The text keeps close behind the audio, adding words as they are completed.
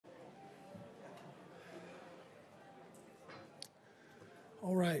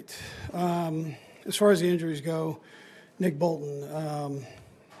All right. As far as the injuries go, Nick Bolton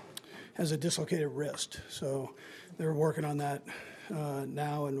has a dislocated wrist, so they're working on that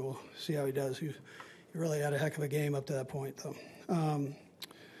now, and we'll see how he does. He really had a heck of a game up to that point, though.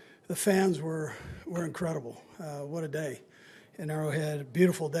 The fans were incredible. What a day in Arrowhead.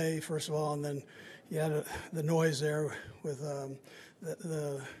 Beautiful day, first of all, and then you had the noise there with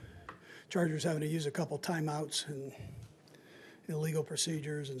the Chargers having to use a couple timeouts and illegal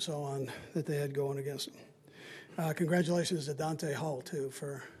procedures and so on that they had going against them. Congratulations to Dante Hall, too,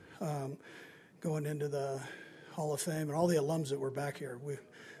 for going into the Hall of Fame, and all the alums that were back here. We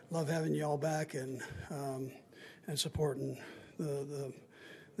love having you all back and supporting the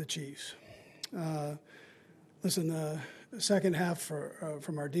Chiefs. Listen, the second half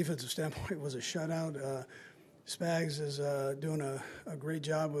from our defensive standpoint was a shutout. Spags is doing a great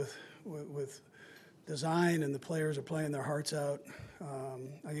job with design, and the players are playing their hearts out.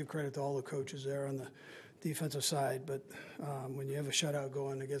 I give credit to all the coaches there on the defensive side, but when you have a shutout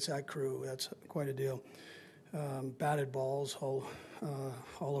going against that crew, that's quite a deal. Batted balls all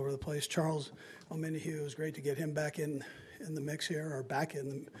over the place. Charles Omenihu, it was great to get him back in the mix here, or back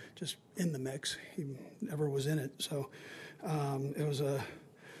just in the mix. He never was in it, so it was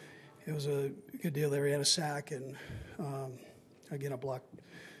a good deal there. He had a sack and again a blocked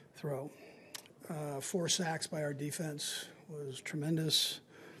throw. 4 sacks by our defense was tremendous,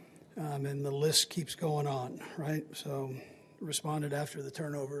 and the list keeps going on, right? So responded after the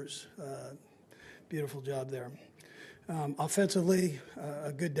turnovers. Beautiful job there. Offensively,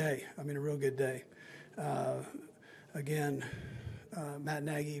 a good day. I mean, a real good day. Again, Matt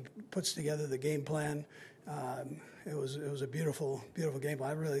Nagy puts together the game plan. It was a beautiful game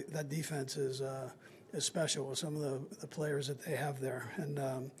plan. That defense is special with some of the players that they have there,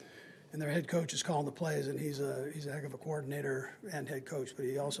 and their head coach is calling the plays, and he's a heck of a coordinator and head coach, but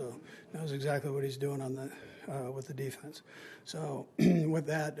he also knows exactly what he's doing with the defense. So with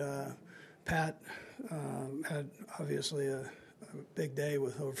that, Pat had obviously a big day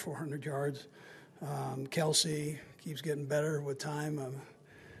with over 400 yards. Kelce keeps getting better with time.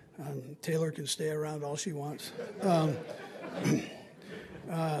 Taylor can stay around all she wants.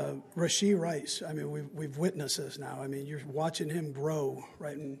 Rashee Rice, I mean, we've witnessed this now. I mean, you're watching him grow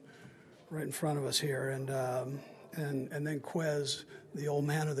right in front of us here, and then Quez, the old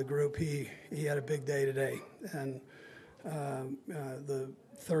man of the group, he had a big day today, and the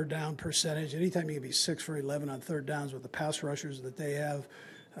third down percentage, anytime you can be 6 for 11 on third downs with the pass rushers that they have,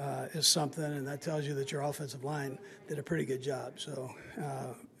 is something, and that tells you that your offensive line did a pretty good job. So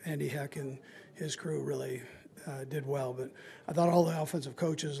Andy Heck and his crew really did well. But I thought all the offensive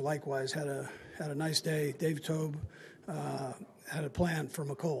coaches likewise had a nice day. Dave Tobe had a plan for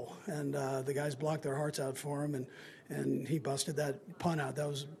McCole, and the guys blocked their hearts out for him, and he busted that punt out. That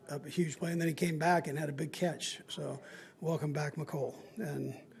was a huge play, and then he came back and had a big catch. So welcome back, McCole.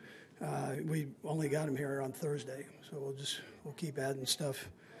 And we only got him here on Thursday, so we'll keep adding stuff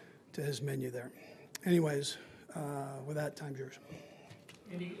to his menu there. Anyways, with that, time's yours.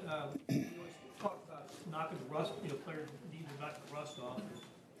 Andy, you talked about knocking the rust. Players need to knock the rust off.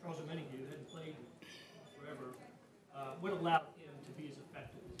 Charles Omenihu hadn't played forever. What allowed him to be as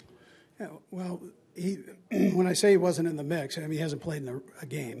effective? Yeah, well, when I say he wasn't in the mix, I mean he hasn't played in a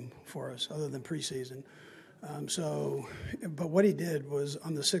game for us other than preseason. But what he did was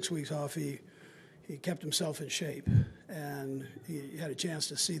on the 6 weeks off, he kept himself in shape, and he had a chance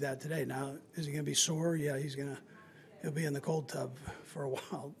to see that today. Now, is he going to be sore? Yeah, he'll be in the cold tub for a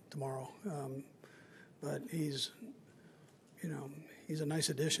while tomorrow. But he's a nice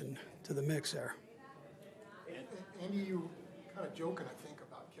addition to the mix there. Andy, you kind of joking, I think,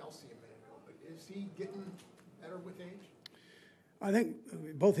 about Kelce a minute ago, but is he getting better with age? I think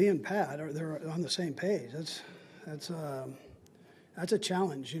both he and Pat they're on the same page. That's a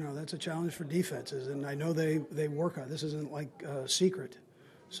challenge. That's a challenge for defenses, and I know they work on it. This isn't like a secret,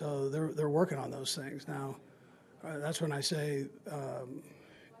 so they're working on those things now. That's when I say,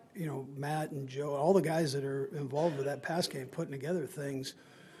 Matt and Joe, all the guys that are involved with that pass game, putting together things.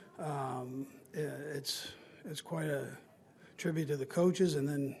 It's quite a tribute to the coaches, and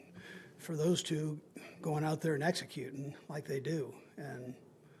then for those two going out there and executing like they do. And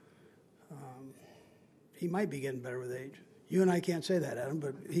he might be getting better with age. You and I can't say that, Adam,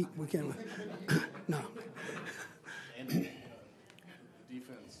 but we can. No. And the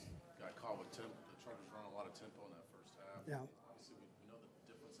defense got caught with tempo. The Chargers run a lot of tempo in that first half. Yeah. Obviously, we know the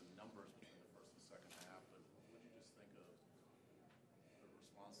difference in numbers between the first and second half, but what did you just think of the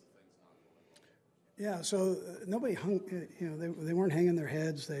response to things not going well? Yeah, so nobody hung, they weren't hanging their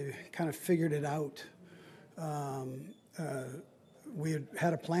heads. They kind of figured it out we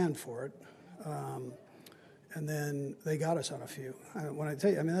had a plan for it, and then they got us on a few. When I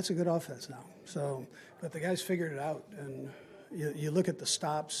tell you, I mean, that's a good offense now. So, but the guys figured it out, and you look at the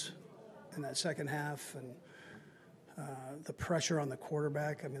stops in that second half and the pressure on the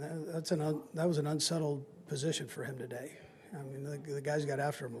quarterback. I mean, that was an unsettled position for him today. I mean, the guys got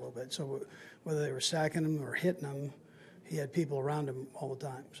after him a little bit. So whether they were sacking him or hitting him, he had people around him all the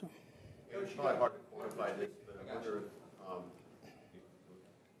time. So. It's probably hard to quantify this, but I wonder if,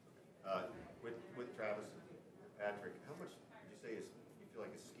 with Travis and Patrick, how much would you say you feel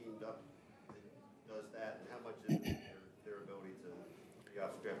like is schemed up that does that, and how much is their ability to be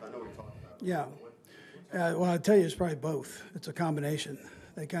off script? I know we talked about it. Yeah. Well, I'll tell you, it's probably both. It's a combination.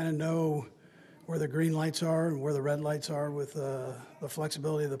 They kind of know where the green lights are and where the red lights are with the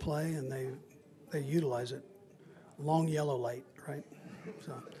flexibility of the play, and they utilize it. Long yellow light, right?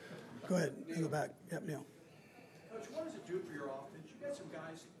 So, go ahead, in the back. Yep, Neil. Coach, what does it do for your offense? You got some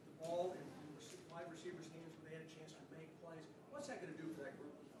guys, the ball in wide receivers' hands where they had a chance to make plays. What's that going to do for that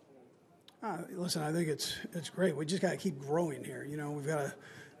group as a whole? Listen, I think it's great. We just got to keep growing here. You know, we've got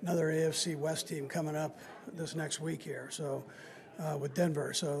another AFC West team coming up this next week here. So, with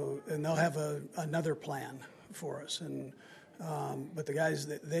Denver. So, and they'll have another plan for us. And but the guys,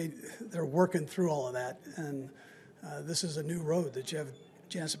 they're working through all of that. And this is a new road that you have a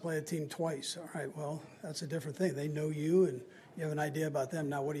chance to play a team twice. All right, well, that's a different thing. They know you, and you have an idea about them.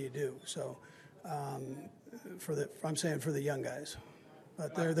 Now, what do you do? So, I'm saying for the young guys,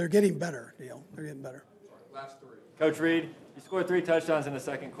 but they're getting better, Neil. They're getting better. Last three. Coach Reid, you scored 3 touchdowns in the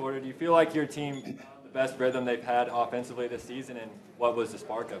second quarter. Do you feel like your team found the best rhythm they've had offensively this season, and what was the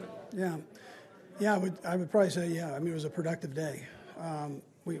spark of it? Yeah, I would probably say, yeah. I mean, it was a productive day.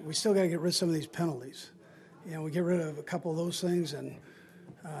 We still got to get rid of some of these penalties. You know, we get rid of a couple of those things, and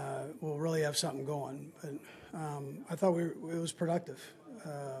we'll really have something going. But I thought it was productive.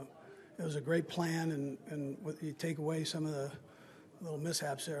 It was a great plan, and you take away some of the little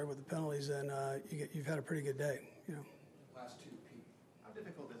mishaps there with the penalties, then you've had a pretty good day. You know. Last two, Pete. How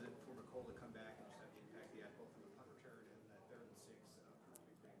difficult is it for McColl to come back and just have the impact he had both from the punt return and that 3rd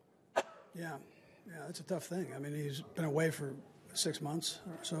and 6? Yeah, that's a tough thing. I mean, he's been away for 6 months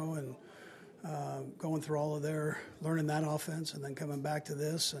or so, and going through all of learning that offense, and then coming back to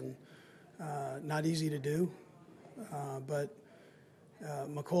this, and not easy to do. But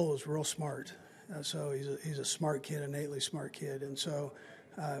McColl is real smart. So he's a smart kid, innately smart kid, and so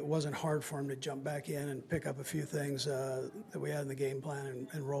it wasn't hard for him to jump back in and pick up a few things that we had in the game plan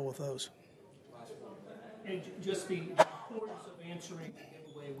and roll with those. And just the importance of answering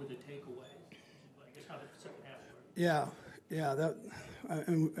the giveaway with a takeaway. I guess how the second half worked. Yeah,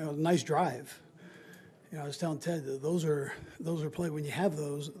 a nice drive. You know, I was telling Ted that those are plays. When you have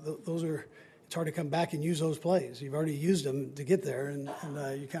those are. It's hard to come back and use those plays. You've already used them to get there, and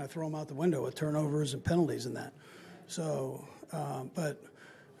you kind of throw them out the window with turnovers and penalties and that. So, but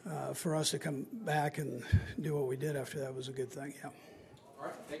for us to come back and do what we did after that was a good thing, yeah. All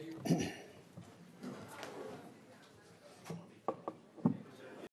right, thank you.